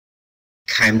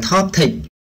Camtoptec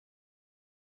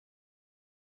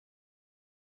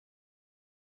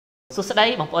សួស្តី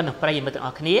បងប្អូននិងប្រិយមិត្តទាំងអ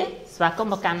ស់គ្នាស្វាគម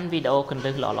ន៍មកកាន់វីដេអូគន្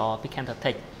លឹះល្អៗពី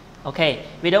Camtoptec អូខេ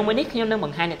វីដេអូមួយនេះខ្ញុំនឹងប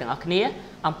ង្ហាញអ្នកទាំងអស់គ្នា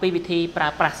អំពីវិធីប្រើ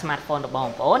ប្រាស់ smartphone របស់ប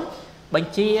ងប្អូនប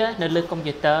ញ្ជានៅលើកុំព្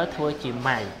យូទ័រធ្វើជា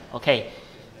ម៉ៅអូខេ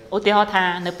ឧទាហរណ៍ថា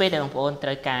នៅពេលដែលបងប្អូនត្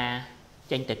រូវការ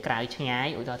ចេញទៅក្រៅឆ្ងាយ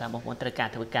ឧទាហរណ៍ថាបងប្អូនត្រូវការ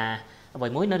ធ្វើការអ្វី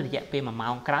មួយនៅរយៈពេល1ម៉ោ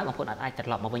ងក្រោយបងប្អូនអាចត្រ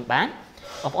ឡប់មកវិញបាន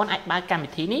បងប្អូនអាចបើកកម្មវិ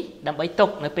ធីនេះដើម្បីទុក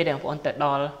នៅពេលដែលបងប្អូនទៅដ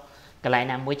ល់កន្លែង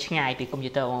ណាមួយឆ្ងាយពីកុំព្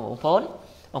យូទ័របងប្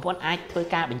អូនអាចធ្វើ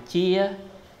ការបញ្ជា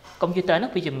កុំព្យូទ័រនោះ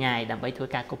ពីចម្ងាយដើម្បីធ្វើ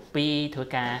ការ copy ធ្វើ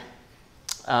ការ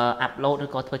upload ឬ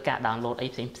ក៏ធ្វើការ download អី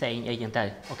ផ្សេងអីចឹងទៅ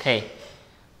អូខេ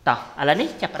តោះឥឡូវនេះ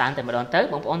ចាប់ផ្ដើមតែម្ដងទៅ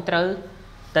បងប្អូនត្រូវ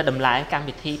ទៅដំឡើងកម្ម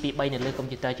វិធីពី3នៅលើកុំ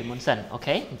ព្យូទ័រជាមុនសិនអូ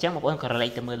ខេអញ្ចឹងបងប្អូនក៏រលេច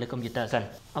ទៅមើលលើកុំព្យូទ័រសិន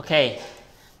អូខេ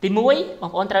ទី1បង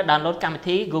ប្អូនត្រូវ download កម្មវិ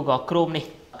ធី Google Chrome នេះ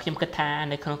ខ្ញុំគិតថា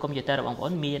នៅក្នុងកុំព្យូទ័ររបស់បងប្អូ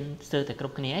នមានស្ទើរតែគ្រ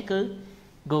ប់គ្នាហើយគឺ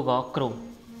Google Chrome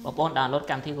បងប្អូន download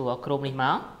កម្មវិធី Google Chrome នេះម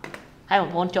កហើយបង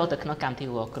ប្អូនចូលទៅក្នុងកម្មវិធី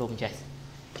Google Chrome ចេះ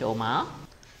ចូលមក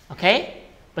អូខេ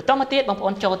បន្តមកទៀតបងប្អូ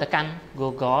នចូលទៅកាន់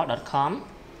google.com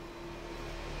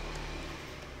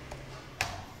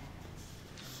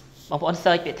បងប្អូន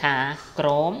search ពាក្យថា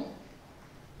Chrome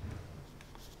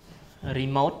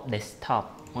Remote Desktop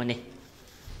មួយនេះ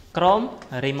Chrome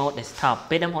Remote Desktop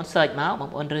ពេលបងប្អូន search មកបង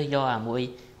ប្អូនរើសយកអាមួយ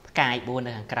ផ្កាយ4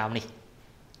នៅខាងក្រោមនេះ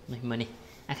មើលនេះ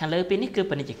អាខាងលើពេលនេះគឺ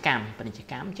ពាណិជ្ជកម្មអ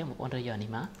ញ្ចឹងបងប្អូនរើសយកនេះ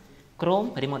មក Chrome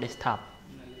Remote Desktop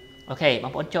អូខេប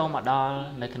ងប្អូនចូលមកដល់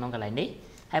នៅក្នុងកន្លែងនេះ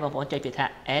ហើយបងប្អូនចុចពាក្យថា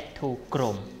add to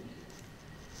Chrome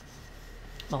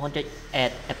បងប្អូនចុច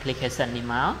add application នេះ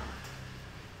មក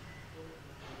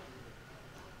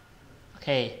អូ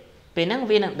ខេពេលហ្នឹង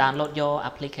វានឹង download យក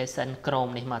application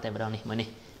Chrome នេះមកតែម្ដងនេះមើលនេះ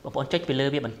បងប្អូនចុចពីលើ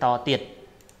វាបន្តទៀត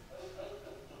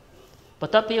ប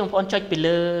ន្ទាប់ពីបងប្អូនចុចពី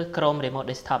លើ Chrome Remote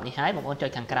Desktop នេះហើយបងប្អូនចុច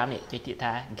ខាងក្រោមនេះចុចទៀត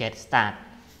ថា get start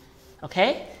អូខេ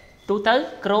ទូទៅ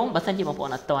Chrome បើសិនជាបងប្អូន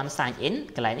អត់ទាន់ sign in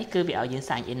កន្លែងនេះគឺវាឲ្យយើង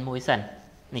sign in មួយសិន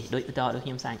នេះដូចឧទាហរណ៍ដូចខ្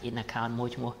ញុំ sign in account មួយ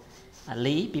ឈ្មោះ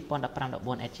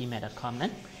ali2015.14@gmail.com ហ្នឹ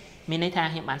ងមានន័យថា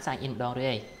ខ្ញុំបាន sign in ម្ដងរួច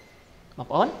ហើយបង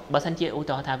ប្អូនបើសិនជាឧ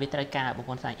ទាហរណ៍ថាវាត្រូវការបង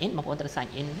ប្អូន sign in បងប្អូនត្រូវ sign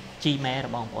in Gmail រ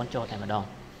បស់បងប្អូនចូលតែម្ដង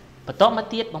បន្តមក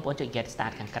ទៀតបងប្អូនចុច get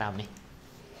start ខាងក្រោមនេះ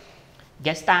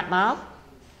get start មក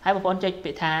ហើយបងប្អូនចុច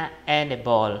ពាក្យថា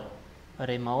enable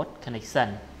remote connection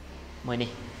មួយនេះ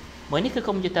គឺ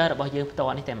កុំព្យូទ័ររបស់យើងផ្ទា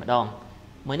ល់នេះតែម្ដង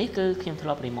មួយនេះគឺខ្ញុំធ្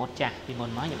លាប់ remote ចាស់ពីមុន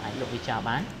មកខ្ញុំអាចលុបវាចោល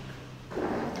បាន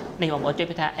នេះបងប្អូនចុច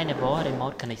ពាក្យថា enable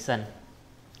remote connection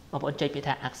បងប្អូនចុចពាក្យ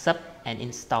ថា accept and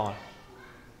install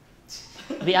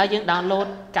វាឲ្យយើង download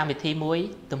កម្មវិធីមួយ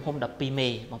ទំហំ12មេ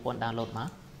បងប្អូន download មក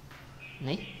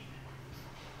នេះ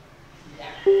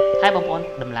ហើយបងប្អូន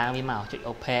ដំឡើងវាមកចុច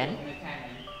open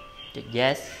ចុច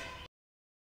yes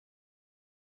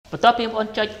បន្ទាប់ពីបងប្អូន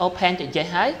ចុច open ចុច yes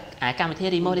ហើយអាកម្មវិធី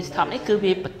remote desktop នេះគឺ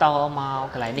វាបន្តមក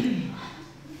កន្លែងនេះ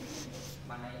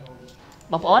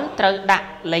បងប្អូនត្រូវដាក់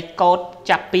លេខកូដ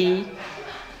ចាប់ពី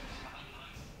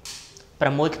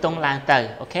6ខ្ទង់ឡើងទៅ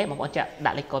អូខេបងប្អូនចាក់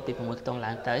ដាក់លេខកូដពី6ខ្ទង់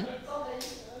ឡើងទៅ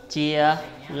ជា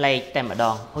លេខតែម្ដ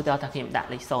ងឧទាហរណ៍ថាខ្ញុំដាក់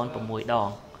លេខ0 6ដង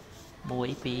1 2 3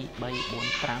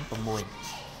 4 5 6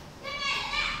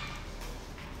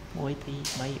 1 2 3 4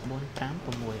 5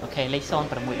 6អូខេលេខ0 6ដង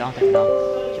តែម្ដងចុច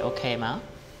អូខេមក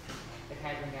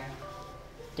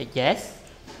ចុច yes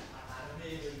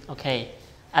អូខេឥ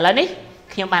ឡូវនេះ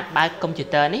ខ្ញុំបានបើកកុំព្យូ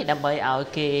ទ័រនេះដើម្បីឲ្យ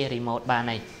គេ remote បាន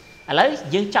ហើយឥឡូវ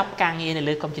យើងចប់ការងារនៅ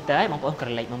លើកុំព្យូទ័រហើយបងប្អូនក្រ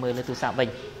ឡេកមកមើលលើទូរស័ព្ទវិញ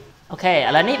អូខេឥ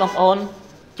ឡូវនេះបងប្អូន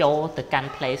ចូលទៅកាន់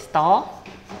Play Store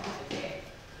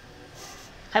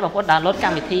ហើយបងប្អូន download ក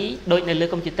ម្មវិធីដូចនៅលើ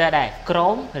កុំព្យូទ័រដែរ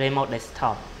Chrome Remote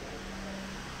Desktop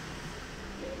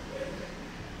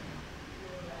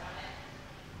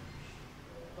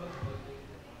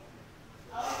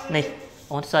នេះ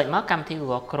បងប្អូន search មកកម្មវិធី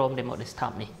Google Chrome Remote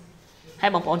Desktop នេះហើយ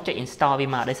បងប្អូនចុច install វា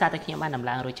មកដោយសារតែខ្ញុំបានដំ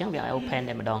ឡើងរួចចឹងវាឲ្យ open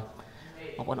តែម្ដង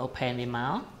បងប្អូន open វាម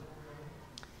ក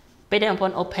ពេលដែលបងប្អូ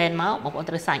ន open មកបងប្អូន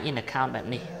ត្រូវ sign in account បែប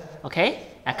នេះអូខេ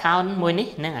account មួយនេះ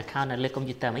និង account នៅលើកុំព្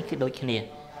យូទ័រនេះគឺដូចគ្នា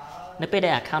នៅពេលដែ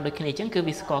ល account ដូចគ្នាចឹងគឺ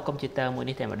វាស្គាល់កុំព្យូទ័រមួយ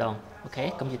នេះតែម្ដងអូខេ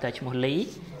កុំព្យូទ័រឈ្មោះ Lee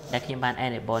ដែលខ្ញុំបាន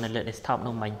enable នៅលើ desktop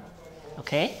នោះមិញអូ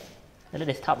ខេនៅលើ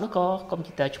desktop នោះក៏កុំព្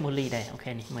យូទ័រឈ្មោះ Lee ដែរអូ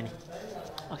ខេនេះមួយនេះ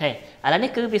អូខេឥឡូវនេះ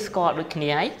គឺវាស្គាល់ដូចគ្នា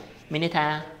ហើយមានន័យថា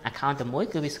account តែមួយ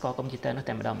គឺវាស្គាល់កុំព្យូទ័រនោះ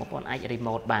តែម្ដងបងប្អូនអាច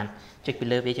remote បានចុចពី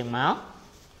លើវាចឹងមក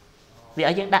វា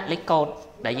ឲ្យយើងដាក់លេខកូដ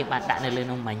ដែលយើងបានដាក់នៅលើ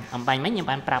នោះមិញអំបញ្ញមិញខ្ញុំ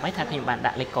បានប្រាប់ហើយថាខ្ញុំបាន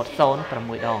ដាក់លេខកូដ0 6ដង1 2 3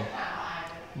 4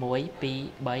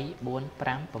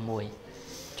 5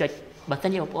 6ចុចបើសិន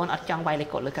ជាបងប្អូនអត់ចង់វាយលេខ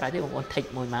កូដលើក្រោយទេបងប្អូន tick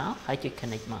មួយមកហើយចុច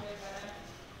connect មក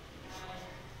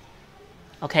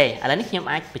អូខេឥឡូវនេះខ្ញុំ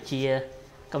អាចបញ្ជា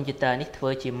កុំព្យូទ័រនេះធ្វើ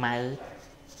ជាម៉ៅ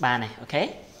បានហើយអូខេ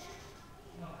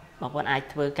បងប្អូនអាច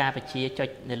ធ្វើការបញ្ជាចុច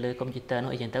នៅលើកុំព្យូទ័រ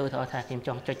នោះអីចឹងទៅឧទាហរណ៍ថាខ្ញុំច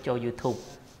ង់ចុចចូល YouTube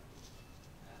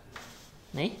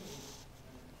នេះ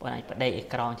បងអាចបដិអេ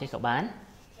ក្រង់ចេះក៏បាន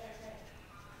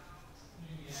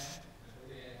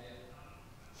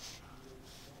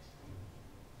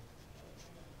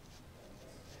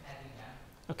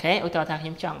អូខេឧទាហរណ៍ថាខ្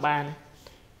ញុំចង់បាន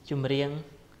ចម្រៀង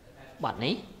បទ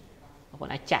នេះបងប្អូន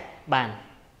អាចចាក់បាន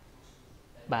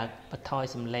បើកបន្ថយ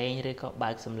សំឡេងឬក៏បើ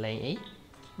កសំឡេងអី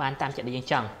បានតាមចិត្តដែលយើង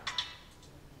ចង់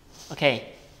អូខេឥ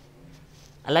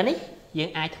ឡូវនេះយើង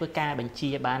អាចធ្វើការបញ្ជា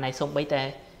បានហើយសូម្បីតែ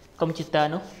កុំព្យូទ័រ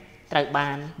នោះត្រូវបា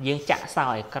នយើងចាក់សោ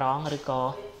អេក្រង់ឬក៏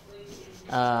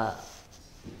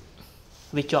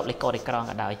វាជាប់លេខកូដអេក្រង់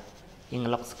ក៏ដោយយើង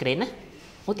lock screen ណា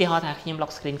ឧទាហរណ៍ថាខ្ញុំ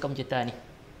lock screen កុំព្យូទ័រនេះ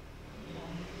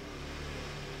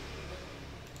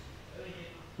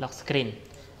lock screen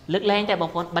លើកលែងតែបង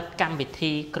ប្អូនបិទកម្មវិ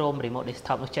ធី Chrome Remote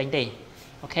Desktop នោះចេញទេ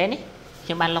អូខេនេះខ្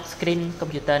ញុំបាន lock screen កុំ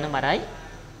ព្យូទ័រនឹងបាត់ហើយ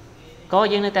ក៏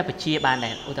យើងនៅតែបញ្ជាបានដែ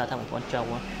រឧទាហរណ៍ថាបងប្អូនចូល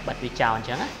បិទវាចោលអញ្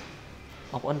ចឹងណា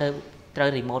បងប្អូនត្រូវ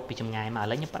remote ពីចម្ងាយមកឥ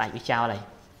ឡូវខ្ញុំផ្ដាច់វាចោលហើយ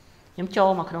ខ្ញុំចូល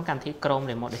មកក្នុងកម្មវិធី Chrome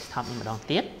Remote Desktop នេះម្ដង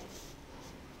ទៀត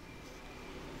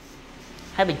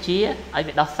ហើយបញ្ជាឲ្យ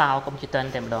វាដោះសោកុំព្យូទ័រ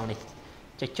តែម្ដងនេះ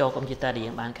ចុចចូលកុំព្យូទ័រដែល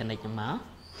យើងបាន connect នឹងមក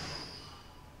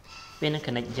វានឹង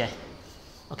connect ចេះ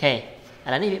អូខេឥ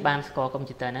ឡូវនេះវាបានស្គាល់កុំព្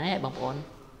យូទ័រហ្នឹងហើយបងប្អូន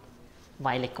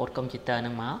វាយលេខកូដកុំព្យូទ័រហ្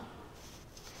នឹងមក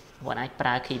បងប្អូនអាចប្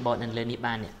រើ keyboard នៅលើនេះ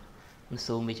បាននេះខ្ញុំ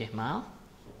zoom វាចេះមក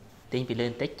ទាញពីលើ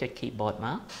បន្តិចចុច keyboard ម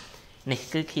កនេះ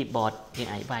គឺ keyboard យើង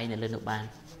អាចវាយនៅលើនោះបាន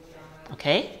អូ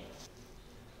ខេ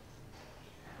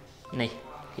នេះ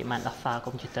គេបានដោះសោ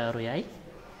កុំព្យូទ័ររួចហើយ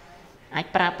អាច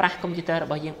ប្រើប្រាស់កុំព្យូទ័ររ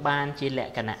បស់យើងបានជាល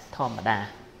ក្ខណៈធម្មតា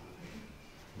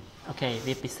អូខេ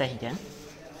វាពិសេសអញ្ចឹង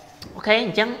អូខេអ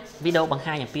ញ្ចឹងវីដេអូបង្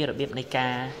ហាញអំពីរបៀបនៃកា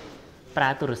រប្រើ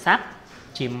ទូរស័ព្ទ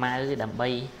ជាម៉ៅដើម្បី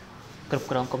គ្រប់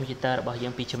គ្រងកុំព្យូទ័ររបស់យើ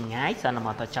ងពីចម្ងាយសន្ម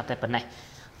តទៅចាប់តែប៉ុណ្ណេះ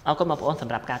អរគុណបងប្អូនស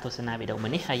ម្រាប់ការទស្សនាវីដេអូមួ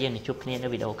យនេះហើយយើងនឹងជួបគ្នានៅ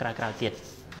វីដេអូក្រោយៗទៀត